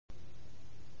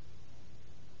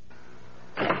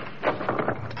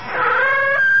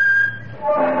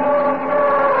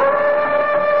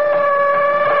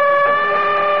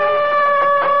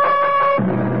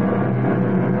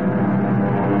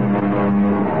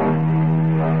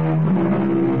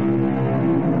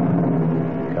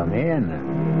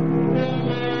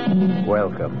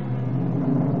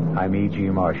Welcome. I'm E.G.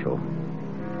 Marshall.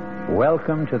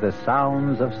 Welcome to the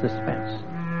sounds of suspense.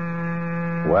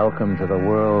 Welcome to the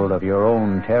world of your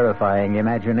own terrifying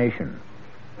imagination.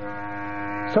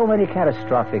 So many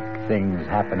catastrophic things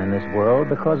happen in this world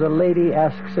because a lady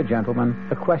asks a gentleman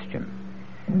a question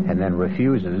and then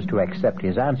refuses to accept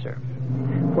his answer.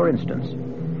 For instance,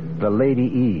 the Lady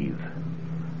Eve.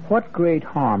 What great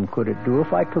harm could it do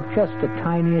if I took just the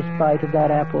tiniest bite of that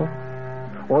apple?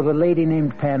 Or the lady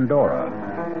named Pandora.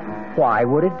 Why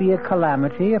would it be a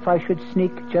calamity if I should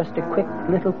sneak just a quick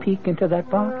little peek into that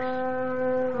box?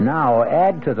 Now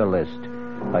add to the list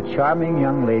a charming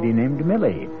young lady named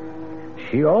Millie.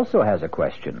 She also has a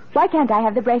question. Why can't I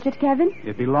have the bracelet, Kevin?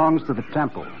 It belongs to the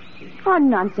temple. Oh,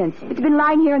 nonsense. It's been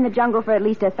lying here in the jungle for at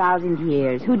least 1,000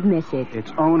 years. Who'd miss it?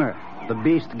 Its owner, the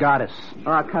beast goddess.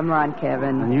 Oh, come on,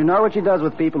 Kevin. And you know what she does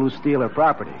with people who steal her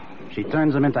property. She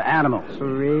turns them into animals.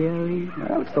 Really?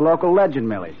 Well, it's the local legend,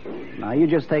 Millie. Now, you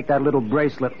just take that little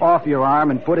bracelet off your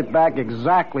arm and put it back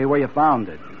exactly where you found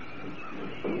it.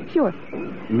 Sure.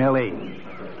 Millie,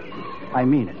 I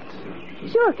mean it.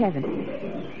 Sure, Kevin.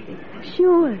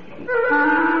 Sure.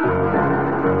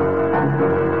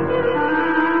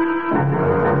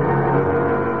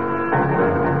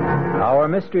 Our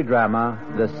mystery drama,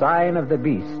 The Sign of the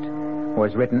Beast,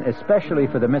 was written especially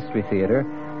for the Mystery Theater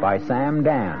by Sam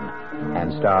Dan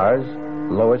and stars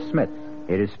Lois Smith.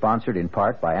 It is sponsored in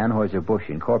part by Anheuser-Busch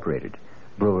Incorporated,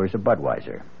 brewers of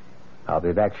Budweiser. I'll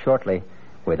be back shortly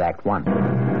with Act One.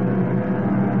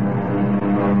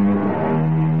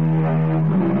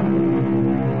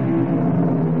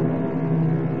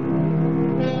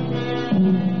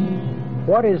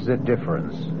 What is the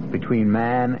difference between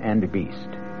man and beast?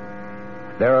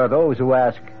 There are those who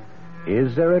ask,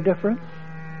 is there a difference?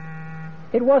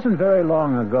 It wasn't very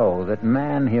long ago that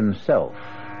man himself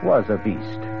was a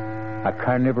beast, a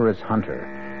carnivorous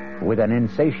hunter with an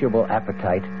insatiable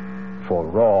appetite for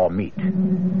raw meat.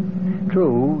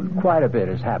 True, quite a bit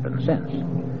has happened since.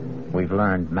 We've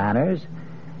learned manners,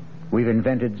 we've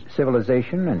invented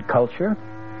civilization and culture,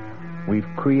 we've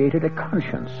created a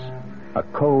conscience, a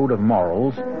code of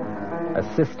morals, a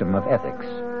system of ethics.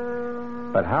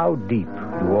 But how deep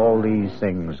do all these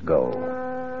things go?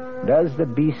 Does the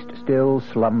beast still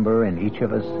slumber in each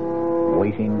of us,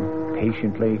 waiting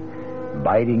patiently,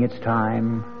 biding its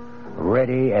time,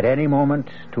 ready at any moment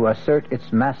to assert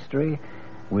its mastery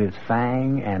with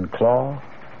fang and claw?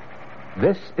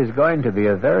 This is going to be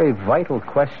a very vital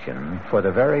question for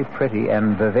the very pretty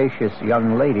and vivacious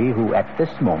young lady who at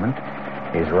this moment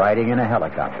is riding in a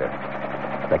helicopter.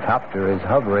 The copter is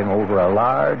hovering over a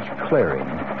large clearing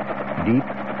deep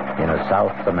in a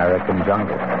South American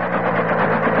jungle.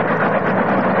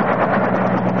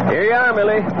 Here you are,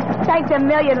 Millie. Thanks a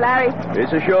million, Larry.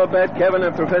 It's a sure bet Kevin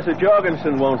and Professor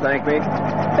Jorgensen won't thank me.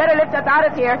 Better lift us out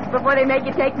of here before they make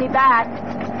you take me back.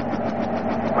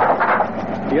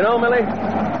 You know, Millie,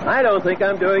 I don't think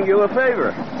I'm doing you a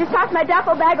favor. Just toss my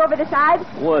duffel bag over the side.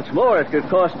 What's more, it could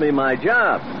cost me my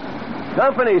job.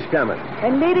 Company's coming.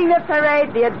 And leading the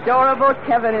parade, the adorable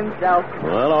Kevin himself.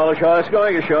 Well, all ashore is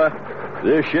going ashore.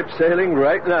 This ship's sailing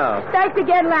right now. Thanks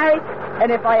again, Larry.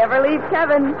 And if I ever leave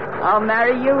Kevin, I'll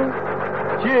marry you.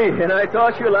 Gee, and I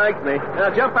thought you liked me. Now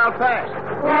jump out fast.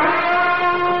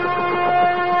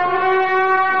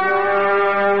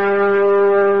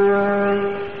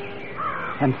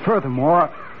 And furthermore,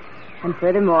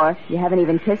 you haven't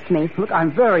even kissed me. look,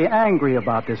 I'm very angry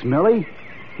about this, Millie.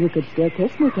 You could still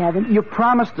kiss me, Kevin. You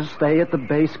promised to stay at the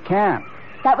base camp.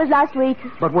 That was last week.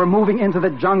 But we're moving into the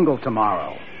jungle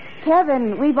tomorrow.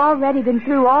 Kevin, we've already been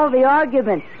through all the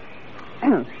arguments.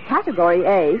 Category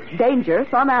A, danger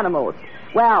from animals.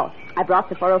 Well, I brought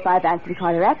the 405 Anson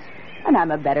Carter-X, and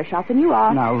I'm a better shot than you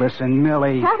are. Now listen,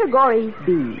 Millie. Category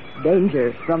B,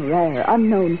 danger from rare,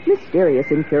 unknown,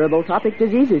 mysterious, incurable tropic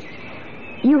diseases.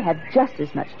 You have just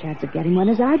as much chance of getting one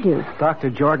as I do. Dr.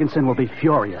 Jorgensen will be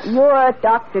furious. Your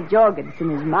Dr.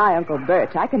 Jorgensen is my Uncle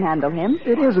Bert. I can handle him.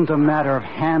 It isn't a matter of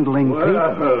handling people.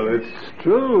 Well, it's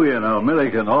true, you know.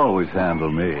 Millie can always handle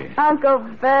me. Uncle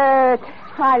Bert,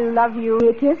 I love you.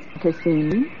 A kiss to see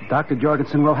me. Dr.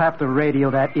 Jorgensen will have to radio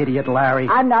that idiot Larry.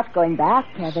 I'm not going back,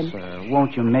 Kevin.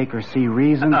 Won't you make her see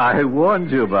reason? I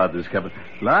warned you about this, Captain.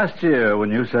 Last year,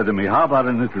 when you said to me, how about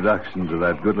an introduction to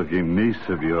that good-looking niece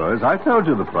of yours, I told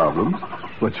you the problems,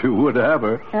 but you would have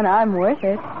her. And I'm worth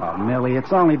it. Oh, Millie,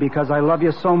 it's only because I love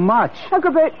you so much. Uncle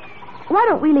Bert, why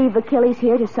don't we leave Achilles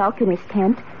here to sulk in his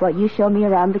tent while you show me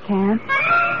around the camp?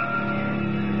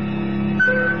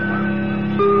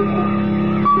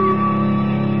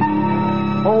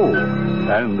 Oh,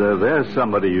 and there's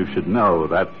somebody you should know,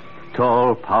 that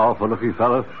tall, powerful-looking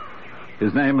fellow.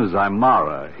 His name is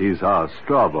Imara. He's our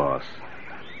straw boss.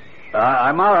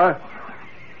 Imara,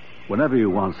 whenever you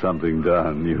want something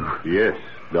done, you... Yes,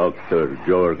 Dr.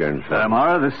 Jorgensen.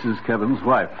 Imara, this is Kevin's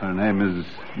wife. Her name is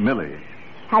Millie.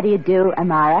 How do you do,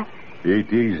 Amara?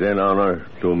 It is an honor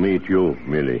to meet you,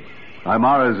 Millie.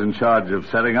 Imara is in charge of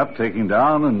setting up, taking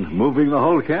down, and moving the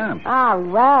whole camp. Ah,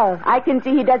 well, I can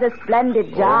see he does a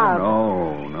splendid job.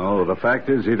 Oh, no. The fact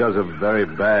is he does a very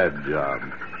bad job.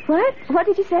 What? What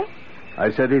did you say? I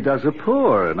said he does a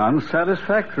poor and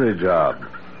unsatisfactory job.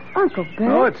 Uncle Bert?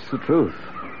 No, it's the truth.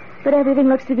 But everything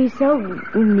looks to be so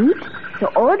neat, so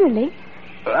orderly.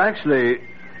 Actually,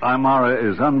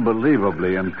 Imara is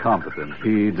unbelievably incompetent.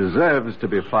 He deserves to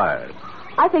be fired.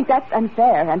 I think that's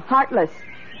unfair and heartless.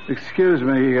 Excuse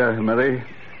me, Millie.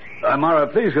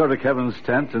 Imara, please go to Kevin's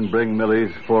tent and bring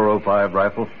Millie's .405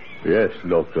 rifle. Yes,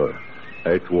 Doctor.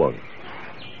 At once.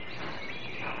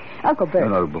 Uncle Bert.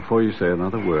 No, before you say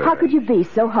another word. How could you be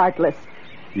so heartless?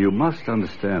 You must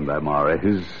understand, Imara,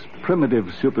 his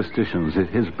primitive superstitions,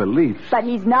 his beliefs. But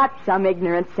he's not some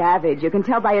ignorant savage. You can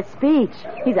tell by his speech.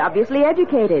 He's obviously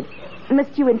educated.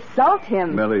 Must you insult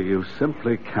him? Millie, you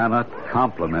simply cannot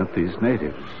compliment these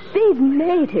natives. These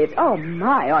natives? Oh,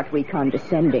 my, aren't we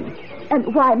condescending?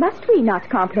 And why must we not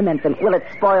compliment them? Will it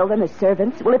spoil them as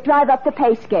servants? Will it drive up the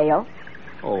pay scale?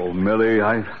 Oh, Millie,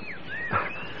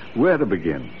 where to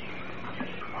begin?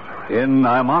 In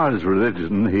Imara's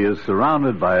religion, he is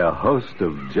surrounded by a host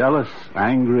of jealous,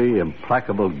 angry,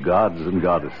 implacable gods and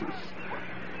goddesses.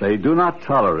 They do not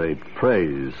tolerate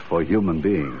praise for human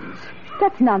beings.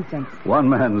 That's nonsense. One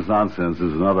man's nonsense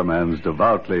is another man's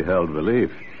devoutly held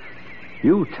belief.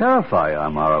 You terrify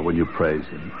Imara when you praise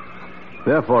him.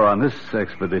 Therefore, on this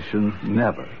expedition,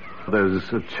 never.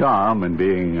 There's a charm in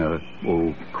being,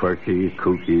 quirky,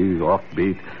 kooky,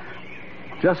 offbeat.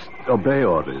 Just obey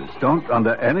orders. Don't,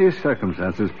 under any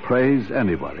circumstances, praise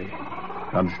anybody.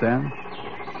 Understand?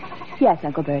 Yes,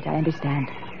 Uncle Bert, I understand.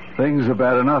 Things are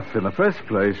bad enough. In the first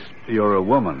place, you're a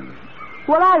woman.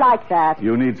 Well, I like that.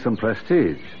 You need some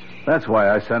prestige. That's why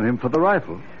I sent him for the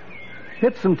rifle.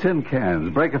 Hit some tin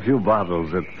cans, break a few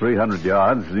bottles at 300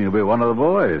 yards, and you'll be one of the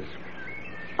boys.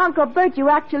 Uncle Bert, you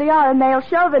actually are a male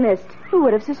chauvinist. Who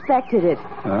would have suspected it?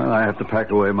 Well, I have to pack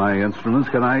away my instruments.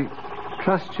 Can I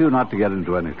trust you not to get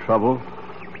into any trouble?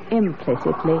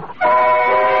 Implicitly.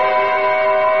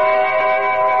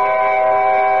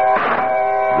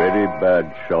 Very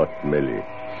bad shot, Millie.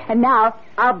 And now,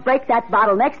 I'll break that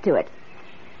bottle next to it.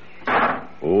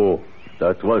 Oh,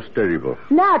 that was terrible.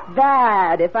 Not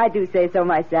bad, if I do say so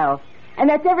myself. And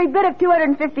that's every bit of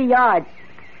 250 yards.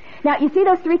 Now, you see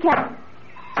those three cats?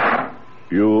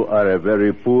 You are a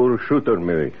very poor shooter,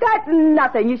 Millie. That's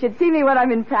nothing. You should see me when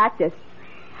I'm in practice.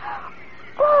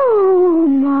 Oh,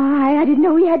 my. I didn't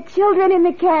know we had children in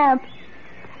the camp.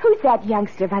 Who's that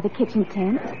youngster by the kitchen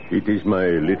tent? It is my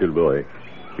little boy.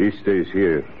 He stays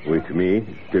here with me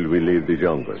till we leave the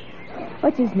jungle.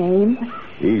 What's his name?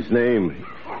 His name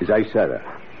is Isara.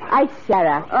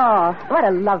 Isara. Oh, what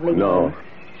a lovely name.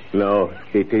 No,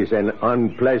 it is an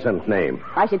unpleasant name.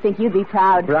 I should think you'd be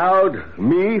proud. Proud?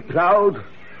 Me? Proud?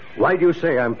 Why do you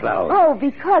say I'm proud? Oh,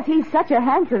 because he's such a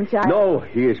handsome child. No,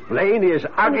 he is plain, he is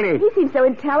ugly. He seems so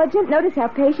intelligent. Notice how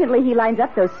patiently he lines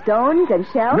up those stones and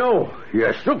shells. No,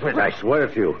 you're stupid, I swear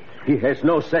to you. He has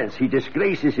no sense. He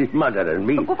disgraces his mother and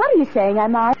me. Well, what are you saying,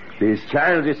 Amar? This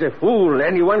child is a fool.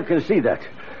 Anyone can see that.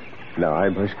 Now, I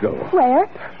must go. Where?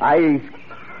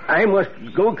 I must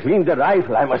go clean the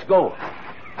rifle. I must go.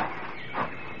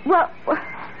 Well,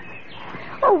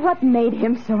 what made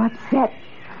him so upset?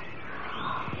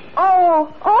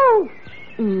 Oh,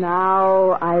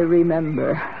 now I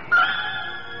remember.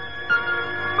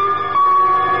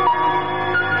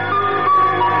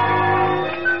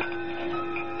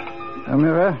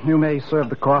 Amira, you may serve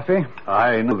the coffee.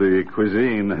 I know the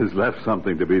cuisine has left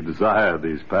something to be desired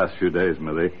these past few days,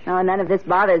 Millie. Oh, none of this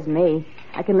bothers me.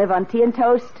 I can live on tea and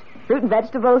toast, fruit and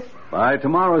vegetables. By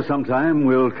tomorrow sometime,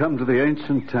 we'll come to the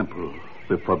ancient temple,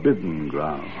 the forbidden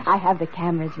ground. I have the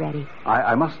cameras ready.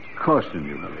 I must caution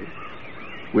you, Millie.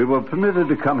 We were permitted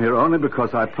to come here only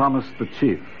because I promised the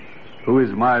chief, who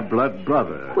is my blood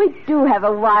brother. We do have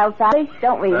a wild family,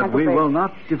 don't we, that Uncle we Bert? will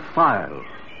not defile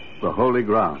the holy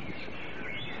grounds.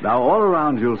 Now, all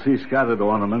around you'll see scattered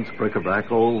ornaments,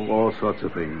 bric-a-brac, all sorts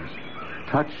of things.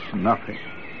 Touch nothing.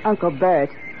 Uncle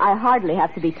Bert, I hardly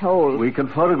have to be told. We can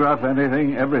photograph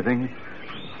anything, everything,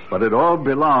 but it all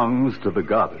belongs to the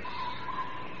goddess,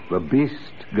 the beast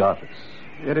goddess.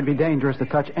 It'd be dangerous to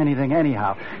touch anything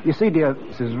anyhow. You see, dear,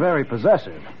 this is very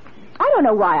possessive. I don't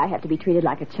know why I have to be treated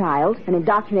like a child and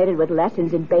indoctrinated with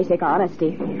lessons in basic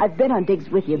honesty. I've been on digs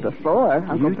with you before,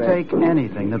 Uncle You Bert. take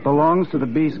anything that belongs to the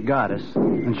beast goddess,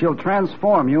 and she'll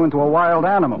transform you into a wild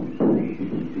animal.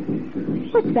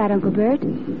 What's that, Uncle Bert?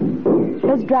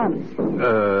 Those drums.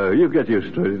 You get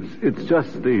used to it. It's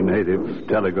just the native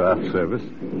telegraph service.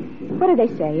 What are they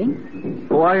saying?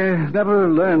 Oh, I never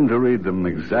learned to read them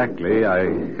exactly. I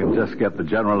can just get the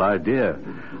general idea.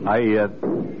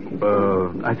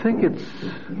 I think it's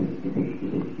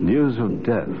news of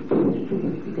death.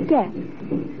 Death.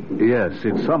 Yes,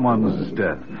 it's someone's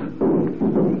death.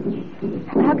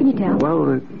 How can you tell?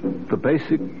 Well, the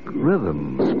basic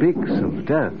rhythm speaks of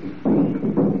death.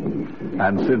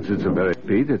 And since it's a very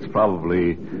beat, it's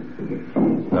probably,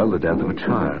 well, the death of a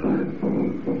child.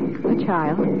 A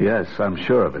child? Yes, I'm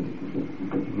sure of it.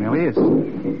 Millie,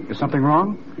 is something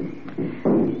wrong?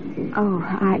 Oh,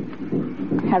 I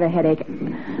have a headache.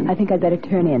 I think I'd better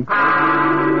turn in.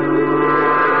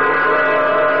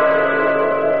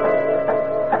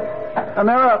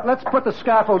 Amira, let's put the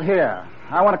scaffold here.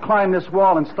 I want to climb this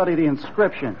wall and study the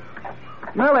inscription.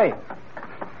 Millie!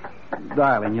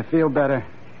 Darling, you feel better?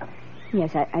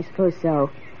 Yes, I suppose so.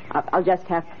 I'll just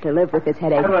have to live with this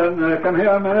headache. Helen, come here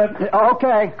a minute.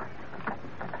 Okay.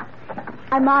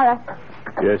 Amara,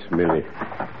 Yes, Millie.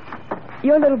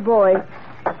 your little boy,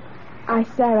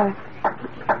 Sarah,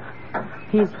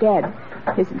 he's dead,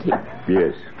 isn't he?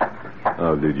 Yes.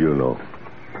 How did you know?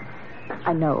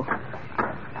 I know.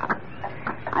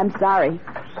 I'm sorry.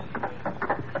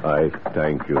 I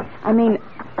thank you. I mean,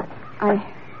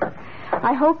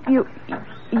 I hope you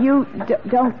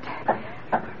don't.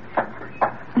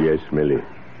 Yes, Millie.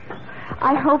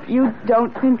 I hope you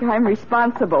don't think I'm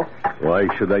responsible.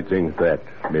 Why should I think that,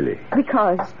 Millie?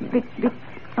 Because,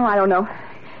 I don't know.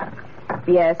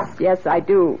 Yes, I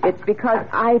do. It's because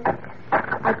I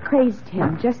praised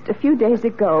him just a few days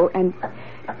ago, and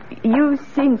you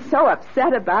seemed so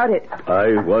upset about it.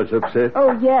 I was upset?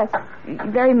 Oh, yes,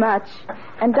 very much.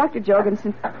 And Dr.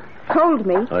 Jorgensen told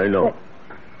me... I know.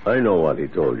 I know what he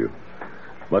told you.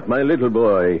 But my little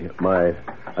boy,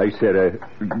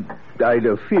 died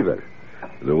of fever.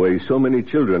 The way so many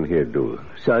children here do.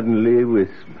 Suddenly,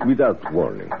 without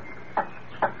warning.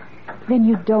 Then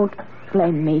you don't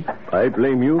blame me. I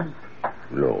blame you?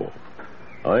 No.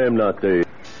 I am not a...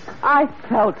 I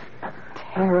felt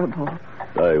terrible.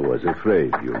 I was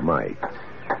afraid you might.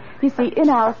 You see, in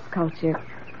our culture,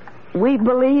 we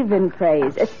believe in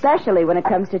praise, especially when it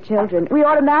comes to children. We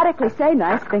automatically say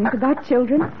nice things about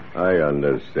children. I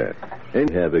understand. And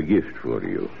have a gift for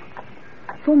you.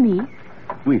 For me?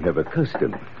 We have a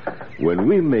custom. When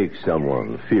we make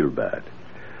someone feel bad,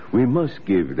 we must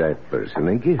give that person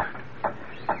a gift.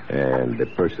 And the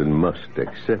person must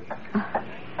accept.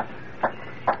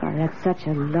 Oh, that's such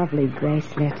a lovely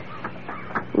bracelet.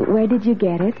 Where did you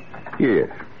get it?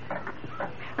 Here.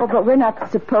 Oh, but we're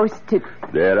not supposed to...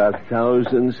 There are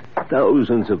thousands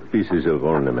of pieces of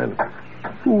ornament.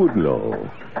 Who would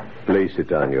know? Place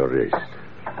it on your wrist.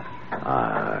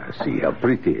 Ah, see how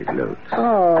pretty it looks.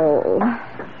 Oh.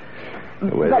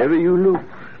 Wherever you look,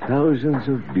 thousands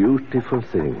of beautiful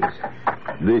things.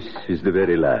 This is the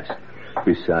very last.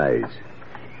 Besides,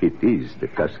 it is the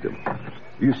custom.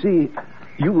 You see,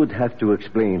 you would have to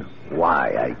explain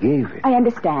why I gave it. I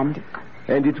understand.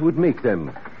 And it would make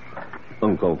them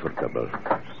uncomfortable.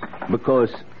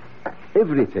 Because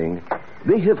everything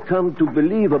they have come to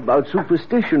believe about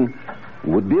superstition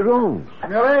would be wrong.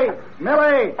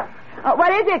 Millie!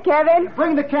 What is it, Kevin?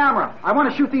 Bring the camera. I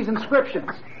want to shoot these inscriptions.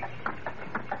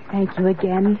 Thank you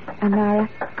again, Amara.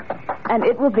 And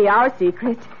it will be our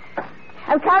secret.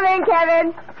 I'm coming,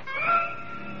 Kevin.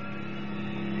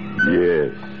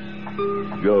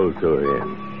 Yes. Go to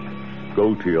him.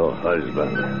 Go to your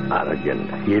husband,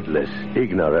 arrogant, heedless,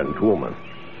 ignorant woman.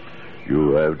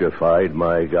 You have defied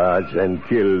my gods and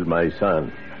killed my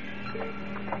son.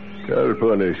 Your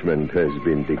punishment has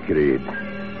been decreed.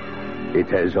 It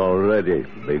has already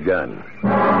begun.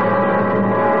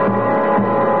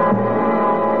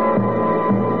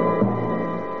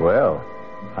 Well,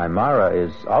 Aymara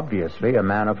is obviously a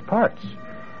man of parts,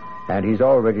 and he's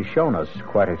already shown us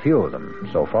quite a few of them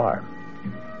so far.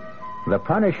 The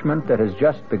punishment that has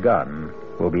just begun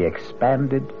will be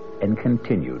expanded and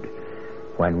continued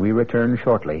when we return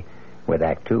shortly with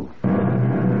Act 2.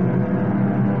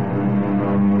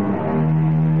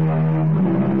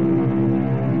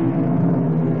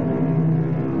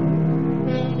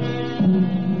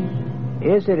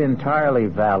 Is it entirely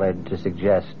valid to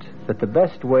suggest that the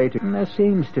best way to... There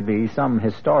seems to be some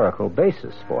historical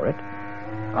basis for it.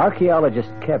 Archaeologist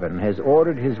Kevin has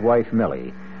ordered his wife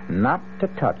Millie not to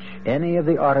touch any of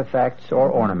the artifacts or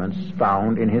ornaments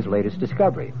found in his latest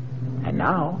discovery. And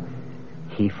now,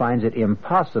 he finds it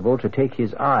impossible to take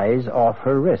his eyes off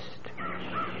her wrist.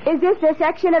 Is this the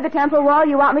section of the temple wall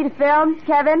you want me to film,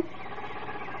 Kevin?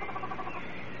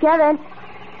 Kevin?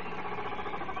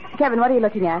 Kevin, what are you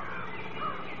looking at?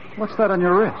 What's that on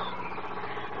your wrist?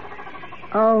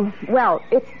 Oh, well,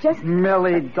 it's just...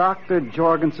 Millie, Dr.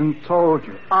 Jorgensen told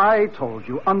you. I told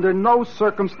you. Under no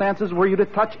circumstances were you to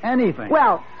touch anything.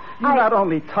 Well, You not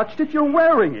only touched it, you're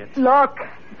wearing it. Look,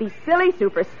 these silly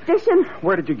superstitions.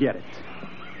 Where did you get it?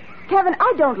 Kevin,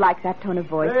 I don't like that tone of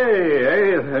voice.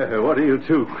 Hey, what are you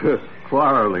two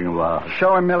quarreling about?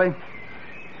 Show him, Millie.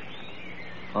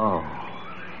 Oh,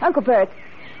 Uncle Bert,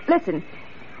 listen.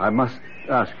 I must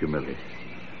ask you, Millie.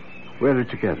 Where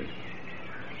did you get it?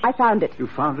 I found it. You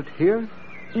found it here?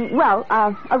 Well,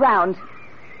 around.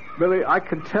 Millie, I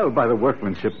can tell by the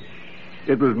workmanship.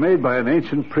 It was made by an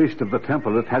ancient priest of the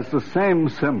temple. It has the same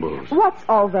symbols. What's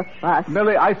all the fuss?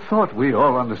 Millie, I thought we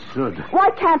all understood.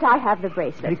 Why can't I have the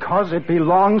bracelet? Because it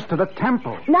belongs to the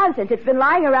temple. Nonsense. It's been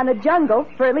lying around the jungle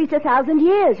for at least 1,000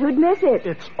 years. Who'd miss it?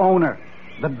 Its owner,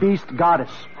 the beast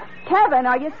goddess. Kevin,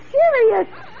 are you serious?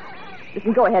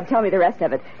 Listen, go ahead. Tell me the rest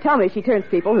of it. Tell me she turns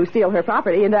people who steal her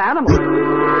property into animals.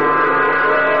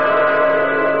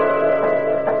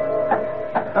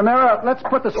 Amira, let's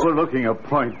put the... Overlooking a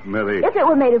point, Millie. If it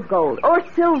were made of gold or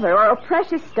silver or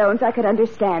precious stones, I could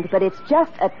understand, but it's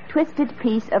just a twisted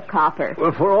piece of copper.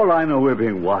 Well, for all I know, we're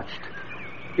being watched.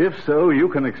 If so, you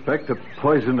can expect a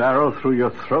poisoned arrow through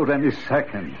your throat any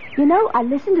second. You know, I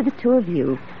listened to the two of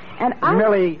you, and I...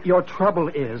 Millie, your trouble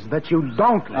is that you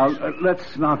don't listen. Now,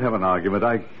 let's not have an argument.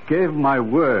 I gave my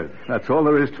word. That's all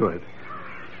there is to it.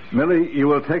 Millie, you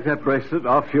will take that bracelet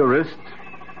off your wrist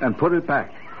and put it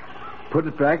back. Put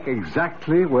it back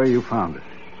exactly where you found it.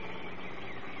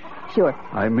 Sure.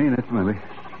 I mean it, Millie.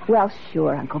 Well,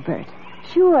 sure, Uncle Bert.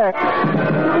 Sure.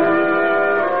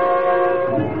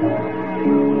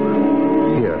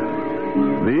 Here.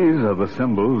 These are the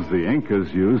symbols the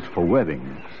Incas used for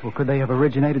weddings. Well, could they have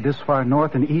originated this far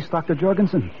north and east, Dr.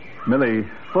 Jorgensen? Millie,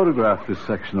 photograph this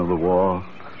section of the wall.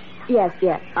 Yes.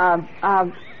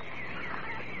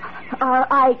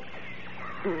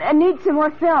 I need some more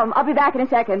film. I'll be back in a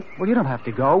second. Well, you don't have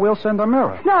to go. We'll send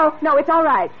Amira. No, it's all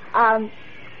right.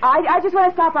 I just want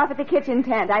to stop off at the kitchen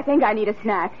tent. I think I need a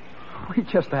snack. We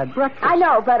just had breakfast. I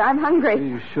know, but I'm hungry. Are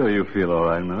you sure you feel all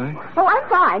right, Millie? Oh, I'm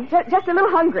fine. Just a little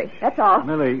hungry. That's all.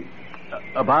 Millie,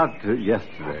 about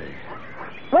yesterday.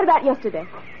 What about yesterday?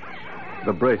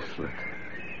 The bracelet.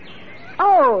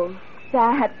 Oh,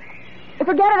 that.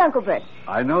 Forget it, Uncle Bert.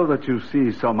 I know that you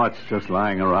see so much just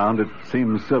lying around. It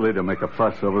seems silly to make a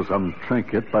fuss over some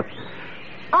trinket, but...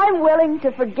 I'm willing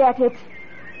to forget it,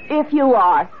 if you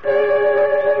are.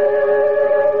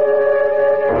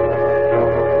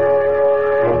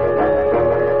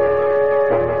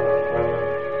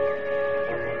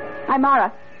 Hi,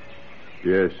 Mara.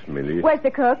 Yes, Millie. Where's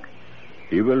the cook?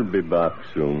 He will be back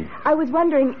soon. I was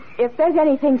wondering if there's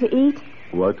anything to eat.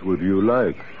 What would you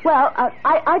like? Well,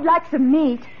 I'd like some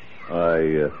meat.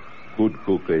 I could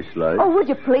cook a slice. Oh, would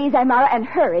you please, Amara, and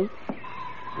hurry.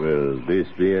 Will this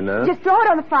be enough? Just throw it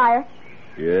on the fire.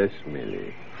 Yes,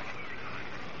 Millie.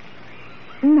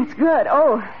 That's good.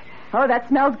 Oh, that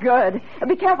smells good.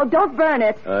 Be careful, don't burn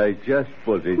it. I just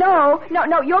put it... No,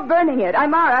 you're burning it.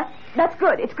 Amara, that's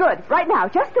good. It's good. Right now,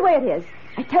 just the way it is.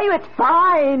 I tell you, it's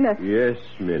fine. Yes,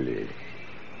 Millie.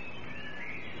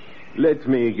 Let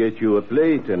me get you a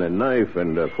plate and a knife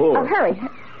and a fork. Oh, hurry.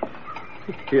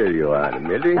 Here you are,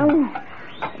 Millie.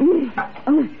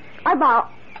 Amara,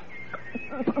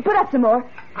 put up some more.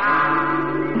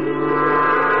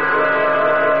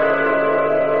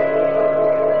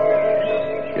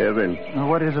 Kevin.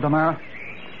 What is it, Amara?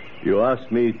 You asked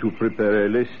me to prepare a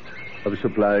list of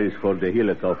supplies for the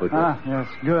Hillet officer. Yes,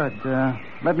 good.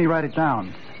 Let me write it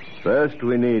down. First,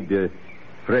 we need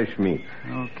fresh meat.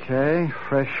 Okay,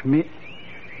 fresh meat.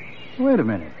 Wait a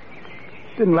minute.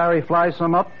 Didn't Larry fly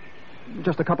some up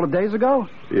just a couple of days ago?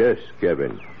 Yes,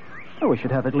 Kevin. Oh, we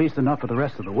should have at least enough for the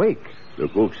rest of the week. The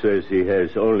cook says he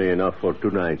has only enough for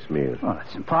tonight's meal. Oh,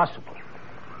 that's impossible.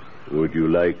 Would you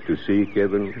like to see,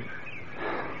 Kevin?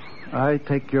 I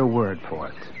take your word for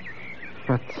it.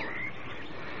 But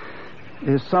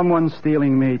is someone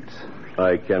stealing meat?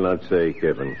 I cannot say,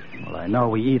 Kevin. Well, I know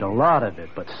we eat a lot of it,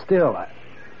 but still,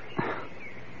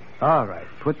 All right,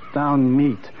 put down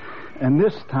meat. And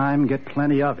this time, get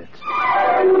plenty of it.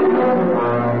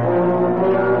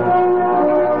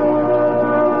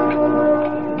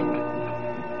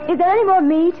 Is there any more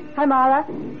meat, Amara?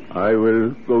 I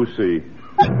will go see.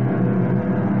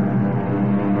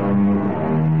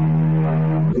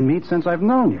 meat since I've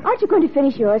known you. Aren't you going to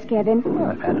finish yours, Kevin?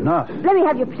 Well, I've had enough. Let me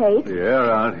have your plate. The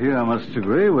air out here must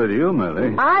agree with you,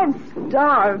 Millie. I'm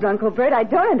starved, Uncle Bert. I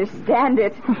don't understand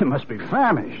it. You must be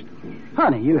famished.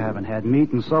 Honey, you haven't had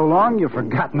meat in so long you've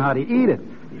forgotten how to eat it.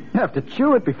 You have to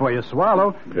chew it before you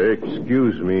swallow.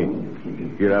 Excuse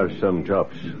me. Here are some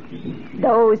chops.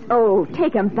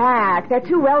 Take them back. They're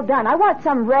too well done. I want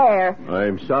some rare.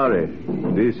 I'm sorry.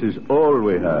 This is all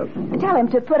we have. Tell him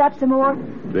to put up some more.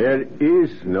 There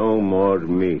is no more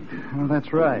meat. Well,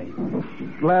 that's right.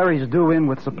 Larry's due in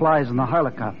with supplies in the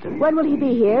helicopter. When will he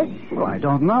be here? Well, I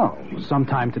don't know.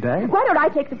 Sometime today. Why don't I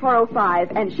take the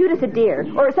 405 and shoot us a deer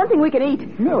or something we can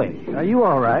eat? Millie, are you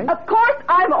all right? Of course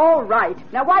I'm all right.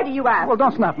 Now, why do you ask? Well,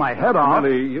 don't snap my head off.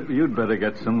 Millie, you'd better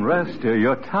get some rest here.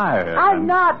 You're tired. I'm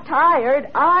not tired.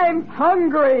 I'm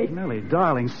hungry. Millie,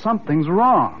 darling, something's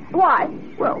wrong. Why?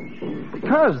 Well,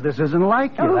 because this isn't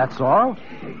like you, that's all.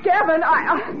 Kevin,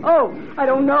 I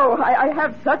don't know. I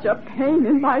have such a pain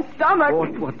in my stomach.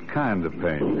 What kind of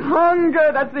pain?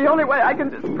 Hunger, that's the only way I can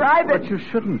describe it. But you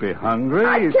shouldn't be hungry.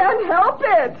 I can't help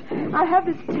it. I have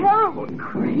this terrible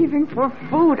craving for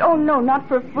food. Oh, no, not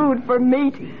for food, for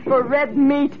meat, for red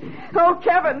meat. Oh,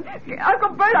 Kevin, Uncle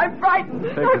Bert, I'm frightened.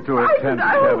 Take her to a tent,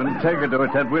 Kevin. Take her to a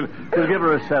tent. We'll give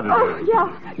her a sedative. Oh,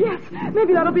 yes.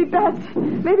 Maybe that'll be best.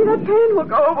 Maybe that pain will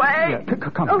go away. Yeah,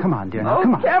 come on, dear. Now,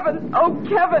 come on.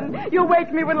 Kevin, you'll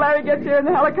wake me when Larry gets here in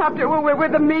the helicopter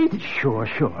with the meat. Sure.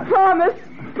 Promise.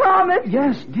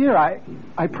 Yes, dear,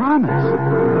 I promise.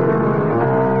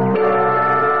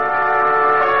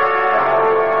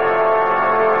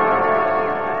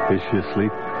 Is she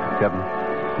asleep, Kevin?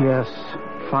 Yes,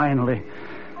 finally.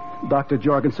 Dr.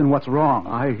 Jorgensen, what's wrong?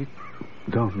 I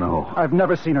don't know. I've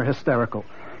never seen her hysterical.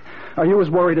 Are you as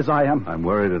worried as I am? I'm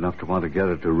worried enough to want to get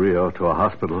her to Rio, to a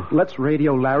hospital. Let's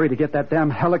radio Larry to get that damn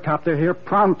helicopter here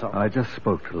pronto. I just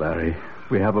spoke to Larry.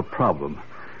 We have a problem.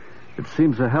 It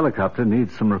seems the helicopter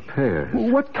needs some repairs.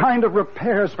 What kind of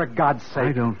repairs, for God's sake?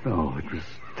 I don't know. It was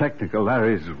technical.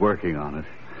 Larry's working on it.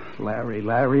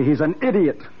 Larry, he's an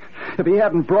idiot. If he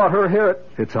hadn't brought her here...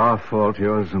 It's our fault,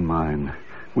 yours and mine.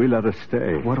 We let her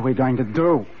stay. What are we going to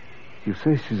do? You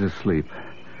say she's asleep.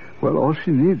 Well, all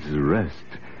she needs is rest.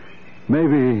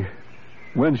 Maybe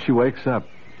when she wakes up,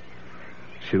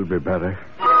 she'll be better.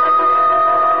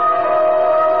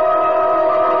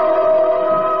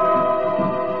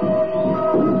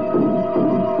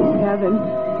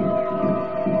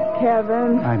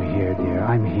 Kevin. I'm here, dear.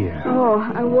 I'm here. Oh,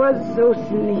 I was so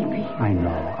sleepy. I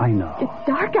know. It's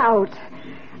dark out.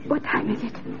 What time is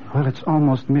it? Well, it's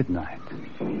almost midnight.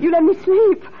 You let me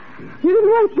sleep. You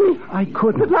didn't wake me. I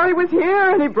couldn't. But Larry was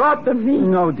here and he brought the meat.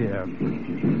 No, dear.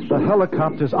 The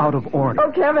helicopter's out of order.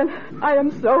 Oh, Kevin, I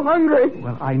am so hungry.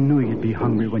 Well, I knew you'd be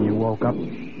hungry when you woke up,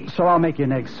 so I'll make you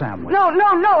an egg sandwich. No,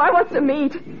 I want some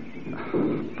meat.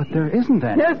 But there isn't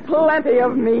any. There's plenty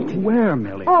of meat. Where,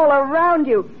 Millie? All around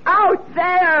you. Out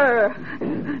there.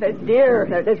 There's deer.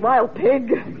 There's wild pig.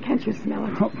 Can't you smell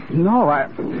it? Oh, no,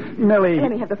 Millie.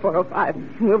 Let me have the 405.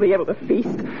 We'll be able to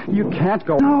feast. You can't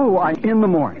go. No, I'm in the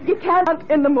morning. You can't hunt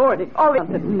in the morning. Only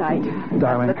at night.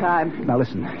 Darling. That's the time. Now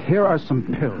listen, here are some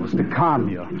pills to calm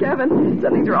you. Kevin,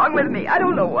 something's wrong with me. I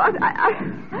don't know what.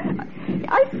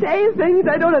 I say things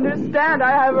I don't understand.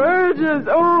 I have urges.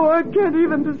 Oh, I can't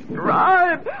even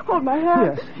describe. Hold my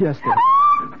hand. Yes, dear.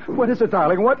 What is it,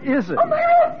 darling? What is it? Oh, my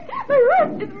wrist.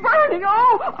 It's burning.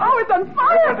 Oh, it's on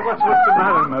fire. What's the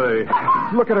matter, Millie?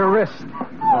 Look at her wrist.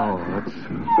 Oh, that's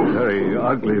very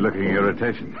ugly-looking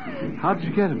irritation. How did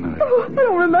you get it, Millie? Oh, I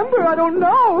don't remember. I don't know.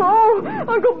 Oh,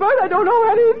 Uncle Bert, I don't know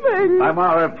anything. I'm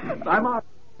out.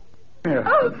 Here.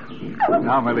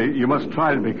 Now, Millie, you must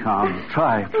try to be calm.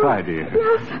 Try, dear.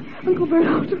 Yes, Uncle Bert,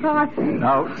 I'll try.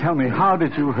 Now, tell me, how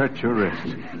did you hurt your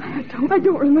wrist? I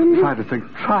don't remember. Try to think.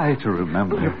 Try to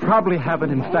remember. You probably have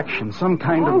an infection, some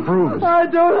kind of bruise. I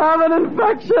don't have an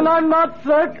infection. I'm not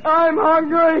sick. I'm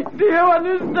hungry. Do you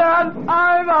understand?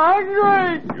 I'm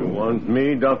hungry. You want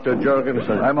me, Dr.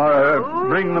 Jorgensen? I'm all right.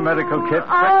 Bring the medical kit.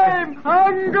 I'm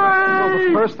hungry. Well,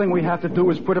 the first thing we have to do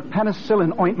is put a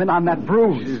penicillin ointment on that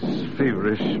bruise. She's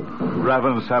feverish,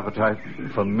 ravenous appetite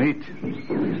for meat.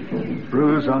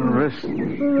 Bruise on wrist.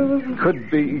 Could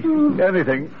be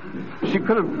anything. She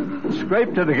could have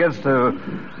scraped it against a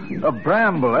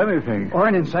bramble, anything. Or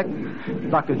an insect.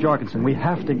 Dr. Jorgensen, we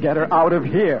have to get her out of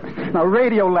here. Now,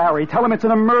 radio Larry. Tell him it's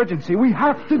an emergency. We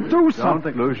have to do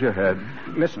something. Don't lose your head.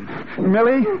 Listen,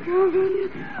 Millie.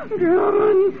 Kevin,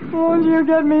 won't you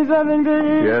get me something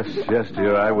to eat? Yes,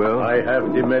 dear, I will. I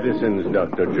have the medicines,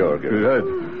 Dr. Jorgensen. Good.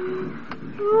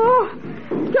 Oh,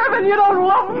 Kevin, you don't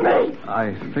love me.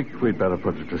 I think we'd better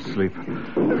put her to sleep.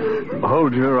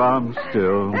 Hold your arm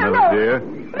still, Millie, No. dear.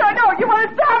 No, you want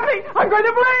to stop me. I'm going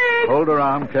to bleed. Hold her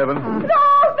arm, Kevin. No,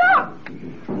 stop.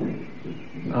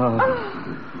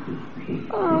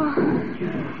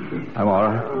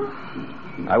 Amara,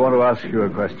 I want to ask you a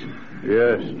question.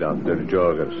 Yes, Dr.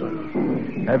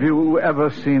 Jorgensen. Have you ever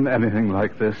seen anything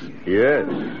like this? Yes.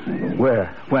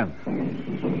 Where?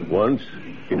 When? Once,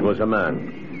 it was a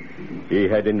man. He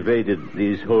had invaded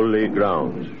these holy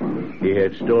grounds. He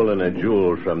had stolen a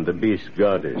jewel from the beast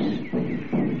goddess.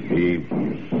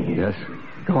 Yes,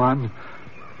 go on.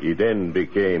 He then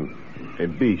became a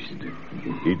beast.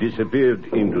 He disappeared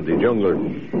into the jungle,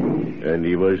 and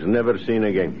he was never seen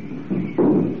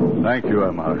again. Thank you,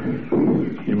 Amara.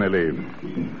 You may leave.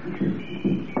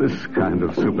 This kind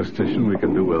of superstition we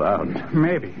can do without.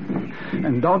 Maybe.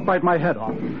 And don't bite my head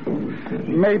off.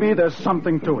 Maybe there's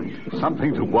something to it.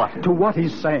 Something to what? To what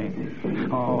he's saying.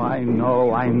 Oh, I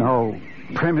know.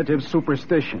 Primitive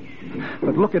superstition.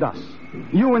 But look at us.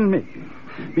 You and me.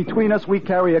 Between us, we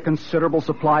carry a considerable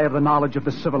supply of the knowledge of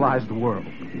the civilized world.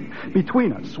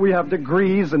 Between us, we have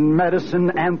degrees in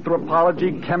medicine,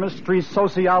 anthropology, chemistry,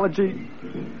 sociology.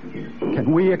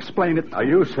 Can we explain it? Are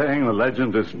you saying the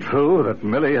legend is true, that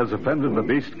Millie has offended the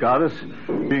beast goddess,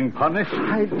 being punished?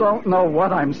 I don't know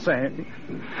what I'm saying.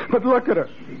 But look at her.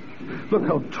 Look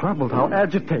how troubled, how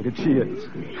agitated she is.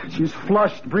 She's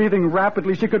flushed, breathing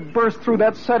rapidly. She could burst through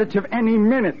that sedative any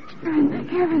minute.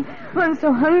 Kevin, I'm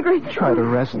so hungry. Try to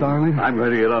rest, darling. I'm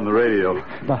going to get on the radio.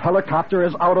 The helicopter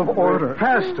is out of order. We're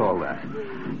past all that.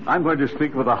 I'm going to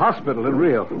speak with the hospital in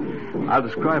Rio. I'll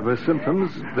describe her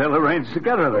symptoms. They'll arrange to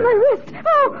get her there. My wrist.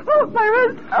 Oh, my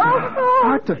wrist. Oh,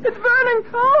 Doctor. It's burning.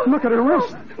 Oh. Look at her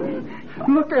wrist.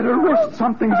 Look at her wrist.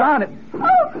 Something's on it.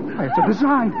 Oh. It's a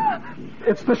design.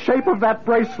 It's the shape of that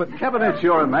bracelet. Kevin, it's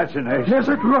your imagination. Is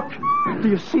it? Look. Do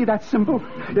you see that symbol?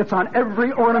 It's on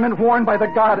every ornament worn by the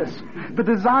goddess. The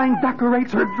design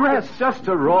decorates her dress. It's just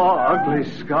a raw, ugly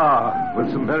scar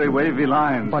with some very wavy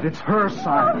lines. But it's her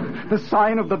sign. The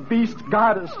sign of the beast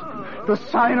goddess. The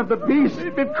sign of the beast.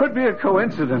 It could be a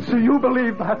coincidence. Do you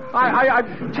believe that?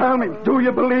 Tell me, do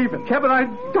you believe it? Kevin, I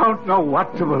don't know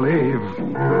what to believe.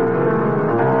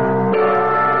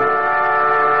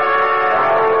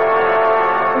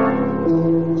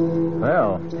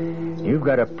 Well, you've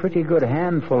got a pretty good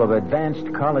handful of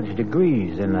advanced college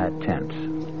degrees in that tent.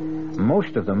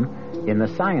 Most of them in the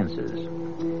sciences.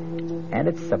 And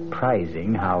it's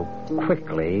surprising how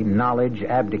quickly knowledge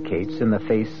abdicates in the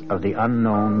face of the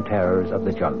unknown terrors of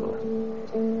the jungle.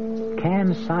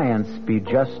 Can science be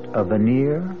just a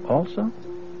veneer also?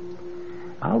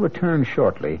 I'll return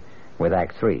shortly with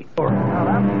Act 3.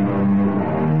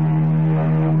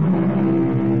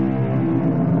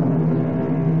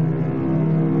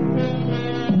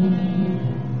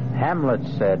 Hamlet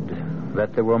said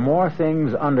that there were more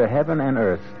things under heaven and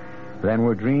earth than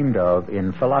were dreamed of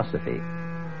in philosophy.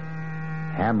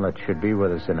 Hamlet should be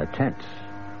with us in a tent,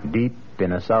 deep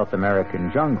in a South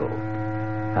American jungle,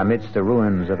 amidst the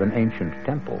ruins of an ancient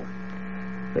temple,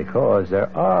 because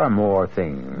there are more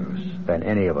things than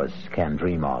any of us can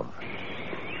dream of.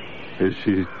 Is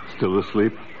she still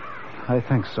asleep? I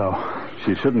think so.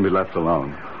 She shouldn't be left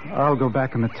alone. I'll go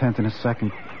back in the tent in a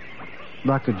second.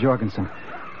 Dr. Jorgensen,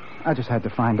 I just had to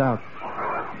find out.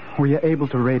 Were you able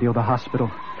to radio the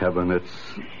hospital? Kevin, it's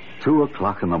 2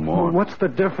 o'clock in the morning. What's the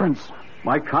difference?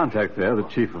 My contact there, the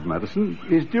chief of medicine,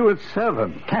 is due at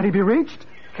 7. Can't he be reached?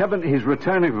 Kevin, he's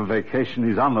returning from vacation.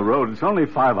 He's on the road. It's only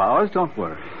 5 hours. Don't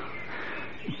worry.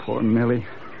 Poor Millie.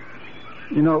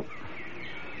 You know,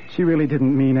 she really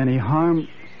didn't mean any harm.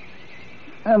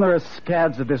 And there are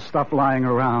scads of this stuff lying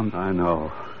around. I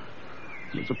know.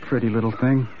 It's a pretty little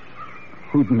thing.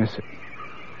 Who'd miss it?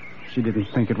 She didn't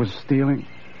think it was stealing.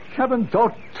 Kevin,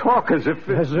 don't talk as if...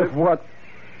 As if what?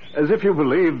 As if you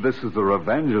believe this is the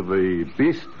revenge of the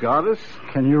beast goddess.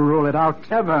 Can you rule it out?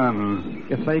 Kevin.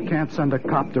 If they can't send a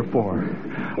copter for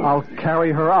her, I'll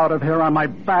carry her out of here on my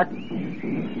back.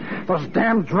 Those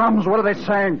damn drums, what are they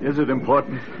saying? Is it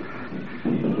important?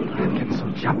 I'm getting so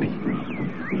jumpy.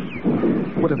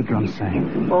 What are the drums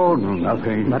saying? Oh, no,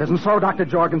 nothing. That isn't so, Dr.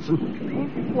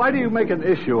 Jorgensen. Why do you make an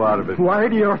issue out of it? Why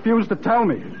do you refuse to tell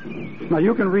me? Now,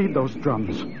 you can read those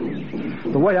drums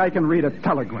the way I can read a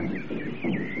telegram.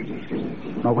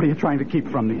 Now, what are you trying to keep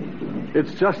from me?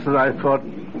 It's just that I thought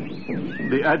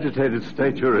the agitated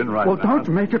state you're in right now... now... Well, don't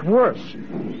make it worse.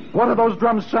 What are those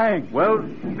drums saying? Well,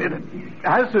 it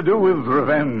has to do with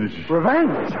revenge.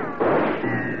 Revenge?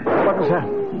 What was that?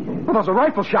 Well, those are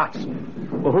rifle shots.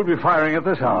 Well, who'd be firing at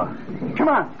this hour? Come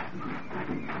on.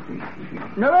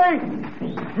 Millie!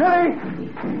 Millie!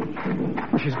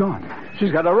 Oh, she's gone.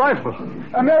 She's got a rifle.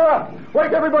 Amira,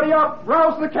 wake everybody up.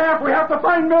 Rouse the camp. We have to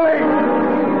find Millie.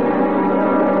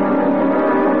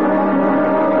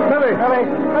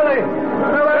 Millie!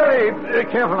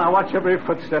 Careful now. Watch every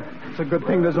footstep. It's a good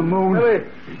thing there's a moon. Millie,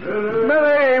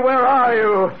 where are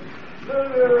you?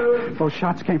 Those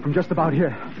shots came from just about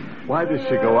here. Why did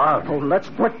she go out? Oh, let's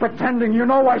quit pretending. You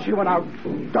know why she went out.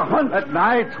 To hunt. At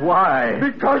night? Why?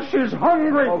 Because she's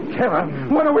hungry. Oh,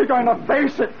 Kevin. When are we going to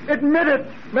face it? Admit it.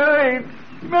 Millie,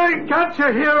 can't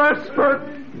you hear us?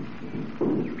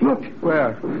 Look.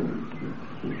 Where?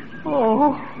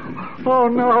 Oh,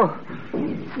 no.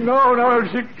 No,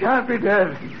 she can't be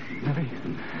dead.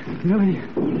 Millie.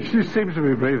 She seems to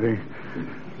be breathing.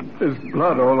 There's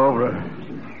blood all over her.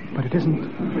 But it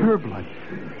isn't her blood.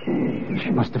 She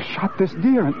must have shot this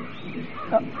deer and...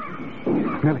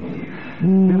 Millie.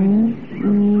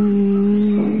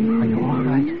 Are you all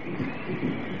right?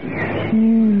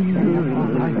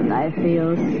 I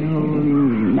feel so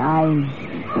nice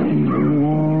and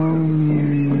warm.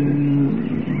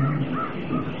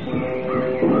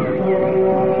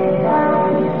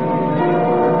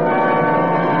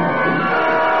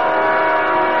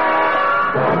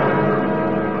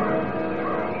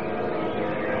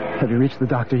 Have you reached the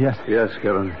doctor yet? Yes,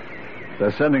 Kevin.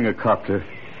 They're sending a copter.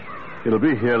 It'll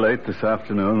be here late this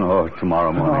afternoon or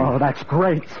tomorrow morning. Oh, that's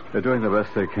great. They're doing the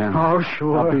best they can. Oh,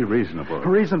 sure. I'll be reasonable.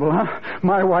 Reasonable, huh?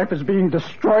 My wife is being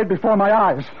destroyed before my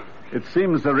eyes. It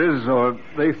seems there is, or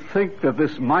they think that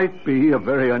this might be a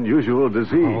very unusual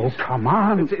disease. Oh, come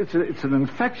on. It's an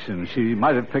infection. She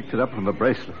might have picked it up from the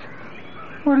bracelet.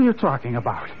 What are you talking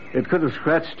about? It could have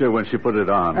scratched her when she put it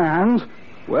on. And?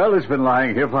 Well, it's been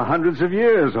lying here for hundreds of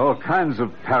years. All kinds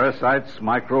of parasites,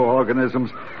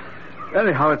 microorganisms.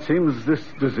 Anyhow, it seems this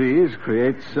disease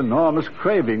creates enormous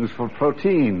cravings for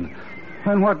protein.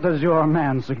 And what does your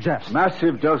man suggest?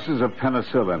 Massive doses of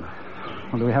penicillin.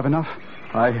 Well, do we have enough?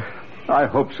 I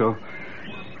hope so.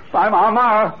 I'm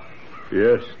Amar.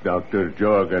 Yes, Dr.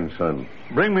 Jorgensen.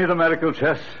 Bring me the medical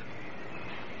chest.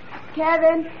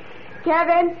 Kevin!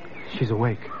 She's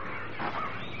awake.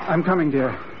 I'm coming,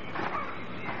 dear.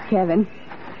 Kevin.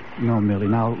 No, Millie,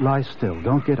 now lie still.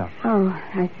 Don't get up. Oh,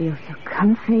 I feel so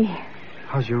comfy.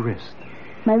 How's your wrist?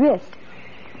 My wrist?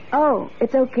 Oh,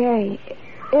 it's okay.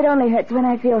 It only hurts when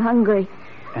I feel hungry.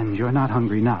 And you're not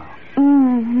hungry now?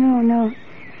 No.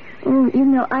 Oh, you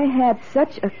know, I had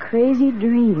such a crazy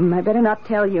dream. I better not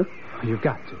tell you. You've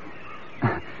got to.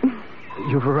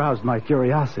 You've aroused my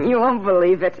curiosity. You won't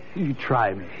believe it. You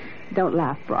try me. Don't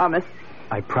laugh, promise.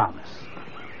 I promise.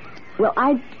 Well,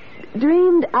 I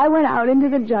dreamed I went out into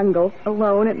the jungle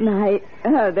alone at night.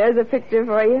 Oh, there's a picture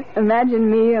for you. Imagine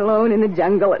me alone in the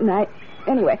jungle at night.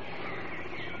 Anyway,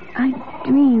 I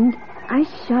dreamed I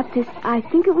shot this, I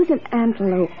think it was an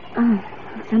antelope.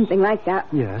 Something like that.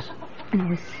 Yes. And I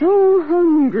was so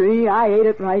hungry, I ate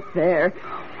it right there.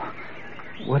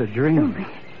 What a dream. Oh,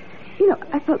 you know,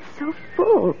 I felt so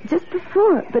full just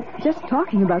before, but just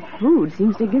talking about food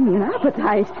seems to give me an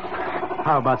appetite.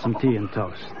 How about some tea and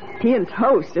toast? Tea and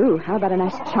toast. Ooh, how about a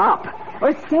nice chop?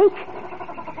 Or steak?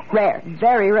 Rare.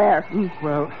 Very rare.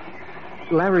 Well,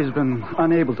 Larry's been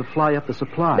unable to fly up the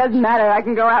supply. Doesn't matter. I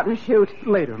can go out and shoot.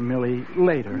 Later, Millie.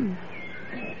 Later.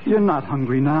 You're not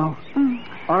hungry now,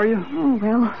 are you? Oh,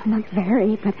 well, not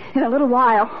very, but in a little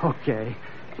while. Okay.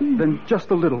 Then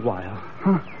just a little while.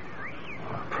 Huh?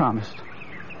 Promised.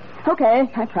 Okay,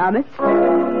 I promise.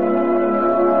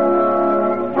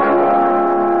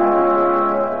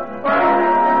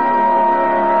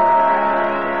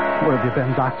 Where have you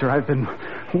been, Doctor? I've been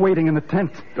waiting in the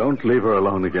tent. Don't leave her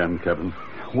alone again, Kevin.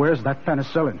 Where's that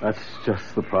penicillin? That's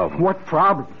just the problem. What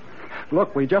problem?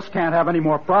 Look, we just can't have any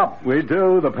more problems. We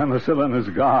do. The penicillin is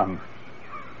gone.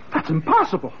 That's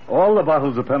impossible. All the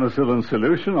bottles of penicillin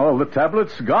solution, all the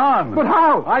tablets, gone. But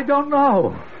how? I don't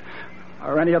know.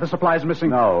 Are any other supplies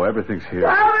missing? No, everything's here.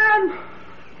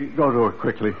 Kevin! Go to her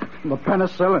quickly. The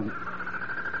penicillin.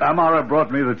 Amara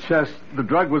brought me the chest. The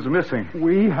drug was missing.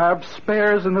 We have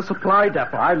spares in the supply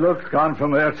depot. I looked, gone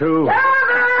from there, too.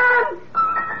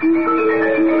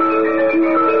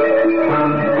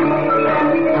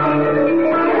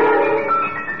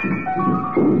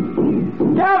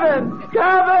 Kevin!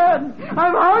 Kevin!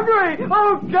 I'm hungry!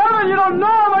 Oh, Kevin, you don't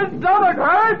know my stomach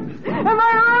hurts! And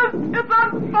my wrist, it's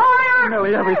on fire!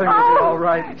 Millie, everything will be all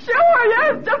right. Sure,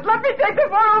 yes! Just let me take the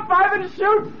 405 and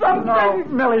shoot something! No,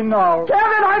 Millie, no.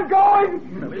 Kevin, I'm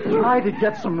going! Millie, try to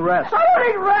get some rest. I don't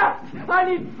need rest! I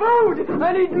need food!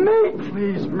 I need meat!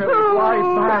 Please, Millie, lie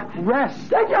back. Rest.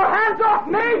 Take your hands off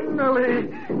me! Millie.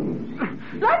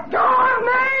 Let go of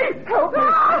me! Help me!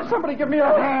 Somebody give me a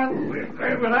hand.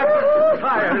 We'll have to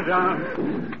tie her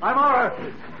down. I'm all right.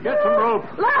 Get some rope.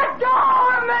 Let go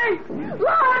of me!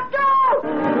 Let go!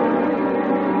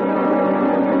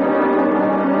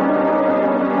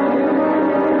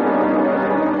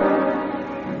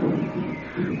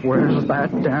 Where's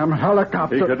that damn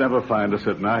helicopter? He could never find us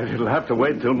at night. He'll have to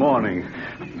wait till morning.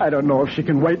 I don't know if she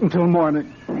can wait until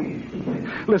morning.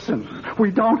 Listen,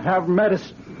 we don't have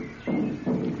medicine.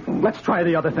 Let's try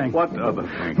the other thing. What other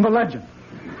thing? The legend.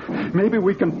 Maybe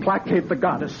we can placate the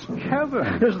goddess.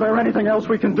 Kevin. Is there anything else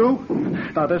we can do?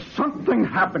 Now, there's something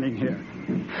happening here.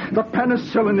 The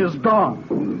penicillin is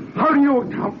gone. How do you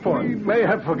account for He it? may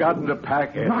have forgotten to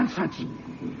pack it. Nonsense.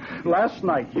 Last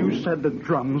night, you said the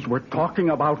drums were talking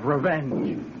about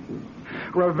revenge.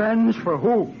 Revenge for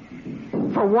who?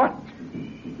 For what?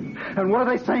 And what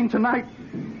are they saying tonight?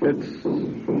 It's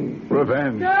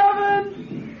revenge.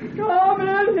 Kevin! Come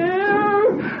in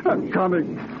here! I'm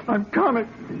coming.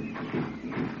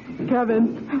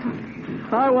 Kevin,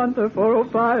 I want the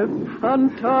 405.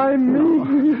 Untie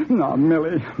me. No,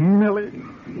 Millie.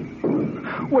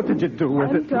 What did you do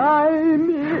with it? Untie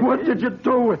me. What did you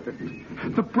do with it?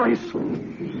 The bracelet.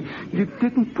 You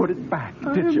didn't put it back,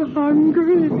 did you? I'm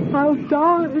hungry. I'll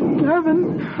die,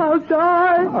 Kevin. I'll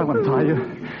die. I'll untie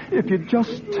you. If you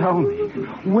just tell me,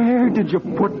 where did you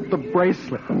put the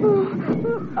bracelet?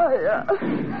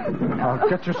 I'll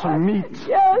get you some meat.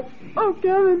 Yes. Oh,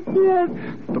 Kevin, yes.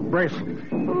 The bracelet.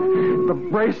 The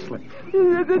bracelet.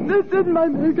 It's in my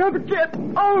makeup kit.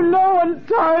 Oh, no,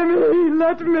 untie me.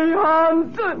 Let me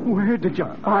hunt. Where did you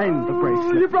find the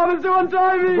bracelet? You promised to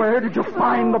untie me. Where did you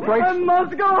find the bracelet? I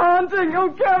must go hunting. Oh,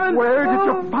 Kevin. Where did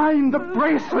you find the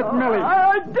bracelet, Millie?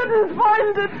 I didn't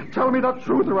find it. Tell me the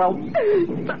truth or I'll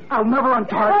never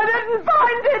untie it. I didn't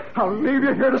find it. I'll leave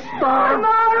you here to starve.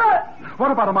 Amara.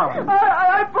 What about Amara?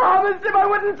 I promised him I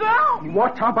wouldn't tell.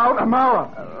 What about Amara?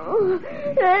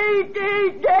 He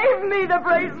gave me the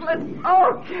bracelet.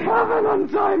 Oh, Kevin,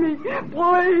 untie me.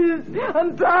 Please,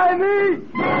 untie me.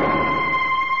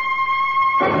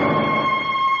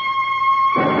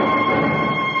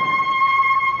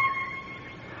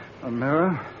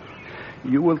 Amara,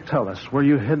 you will tell us where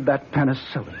you hid that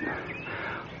penicillin,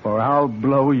 or I'll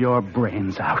blow your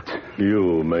brains out.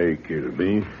 You may kill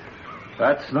me.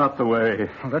 That's not the way.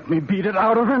 Let me beat it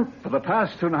out of him. For the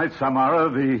past 2 nights, Samara,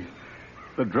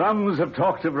 the drums have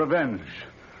talked of revenge.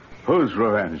 Whose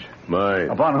revenge? Mine.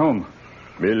 Upon whom?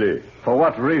 Millie. For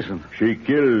what reason? She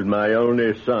killed my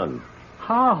only son.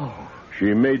 How?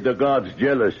 She made the gods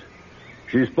jealous.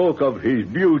 She spoke of his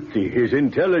beauty, his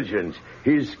intelligence,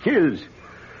 his skills.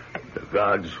 The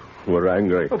gods were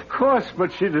angry. Of course,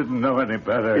 but she didn't know any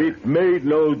better. It made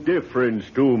no difference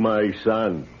to my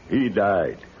son. He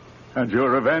died. And your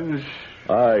revenge?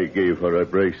 I gave her a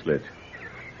bracelet.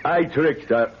 I tricked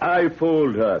her. I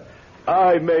fooled her.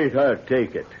 I made her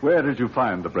take it. Where did you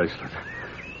find the bracelet?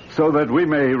 So that we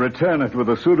may return it with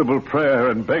a suitable prayer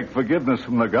and beg forgiveness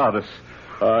from the goddess.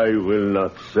 I will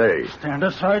not say. Stand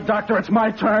aside, Doctor. It's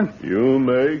my turn. You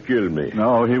may kill me.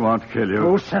 No, he won't kill you.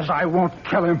 Who says I won't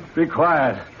kill him? Be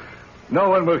quiet. No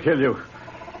one will kill you.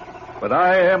 But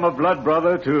I am a blood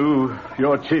brother to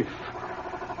your chief.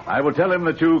 I will tell him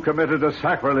that you committed a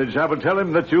sacrilege. I will tell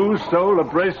him that you stole a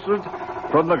bracelet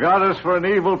from the goddess for an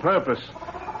evil purpose.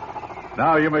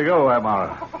 Now you may go,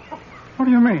 Amara. What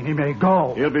do you mean, he may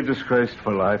go? He'll be disgraced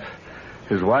for life.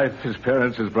 His wife, his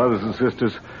parents, his brothers and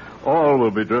sisters, all will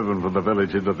be driven from the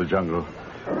village into the jungle.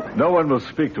 No one will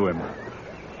speak to him.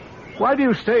 Why do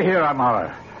you stay here,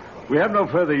 Amara? We have no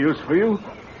further use for you.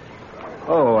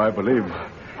 Oh, I believe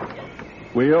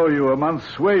we owe you a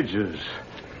month's wages.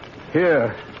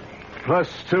 Here, plus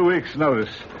 2 weeks' notice.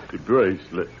 The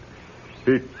bracelet.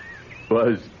 It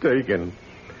was taken.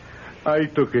 I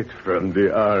took it from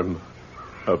the arm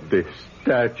of the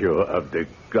statue of the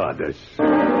goddess.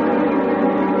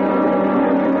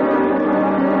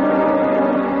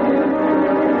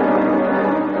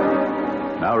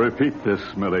 Now repeat this,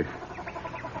 Millie.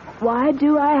 Why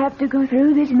do I have to go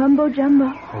through this mumbo-jumbo?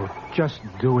 Oh, just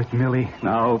do it, Millie.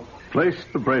 Now place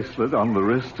the bracelet on the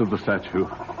wrist of the statue.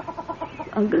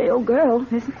 Ugly old girl,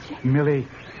 isn't she? Millie.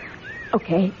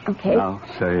 Okay. Now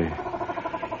say,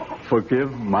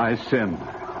 forgive my sin.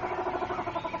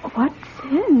 What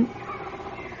sin?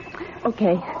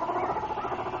 Okay.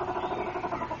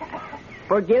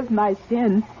 Forgive my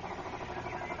sin.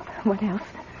 What else?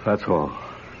 That's all.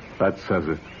 That says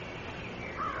it.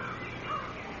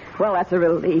 Well, that's a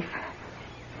relief.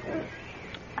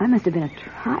 I must have been a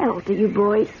trial to you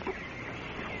boys.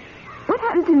 What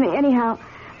happened to me, anyhow?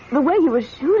 The way you were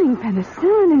shooting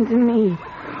penicillin into me.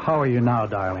 How are you now,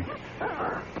 darling?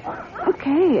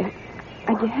 Okay,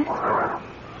 I guess.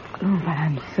 Oh, but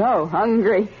I'm so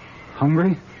hungry.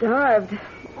 Hungry? Starved.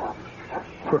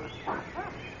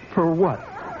 For what?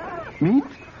 Meat?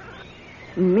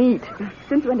 Meat.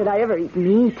 Since when did I ever eat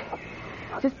meat?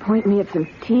 Just point me at some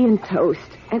tea and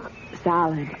toast and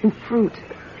salad and fruit.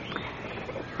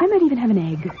 I might even have an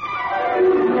egg.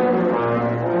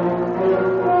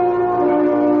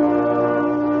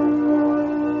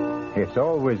 It's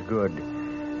always good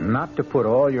not to put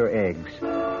all your eggs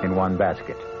in one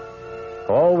basket.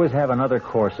 Always have another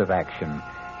course of action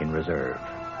in reserve.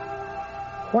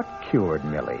 What cured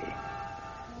Millie?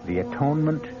 The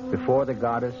atonement before the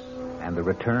goddess and the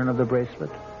return of the bracelet?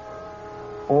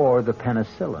 Or the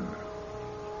penicillin?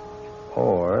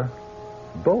 Or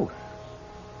both?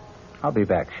 I'll be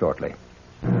back shortly.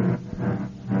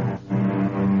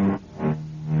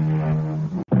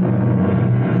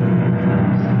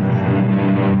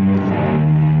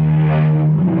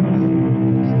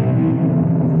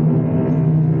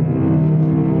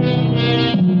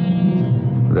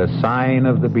 The sign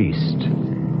of the beast.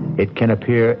 It can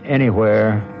appear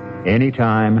anywhere,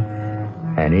 anytime,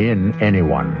 and in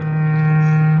anyone.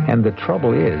 And the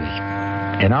trouble is,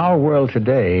 in our world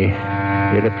today,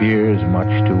 it appears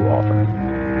much too often.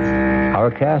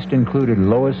 Our cast included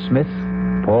Lois Smith,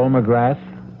 Paul McGrath,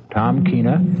 Tom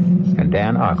Keena, and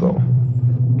Dan Argo.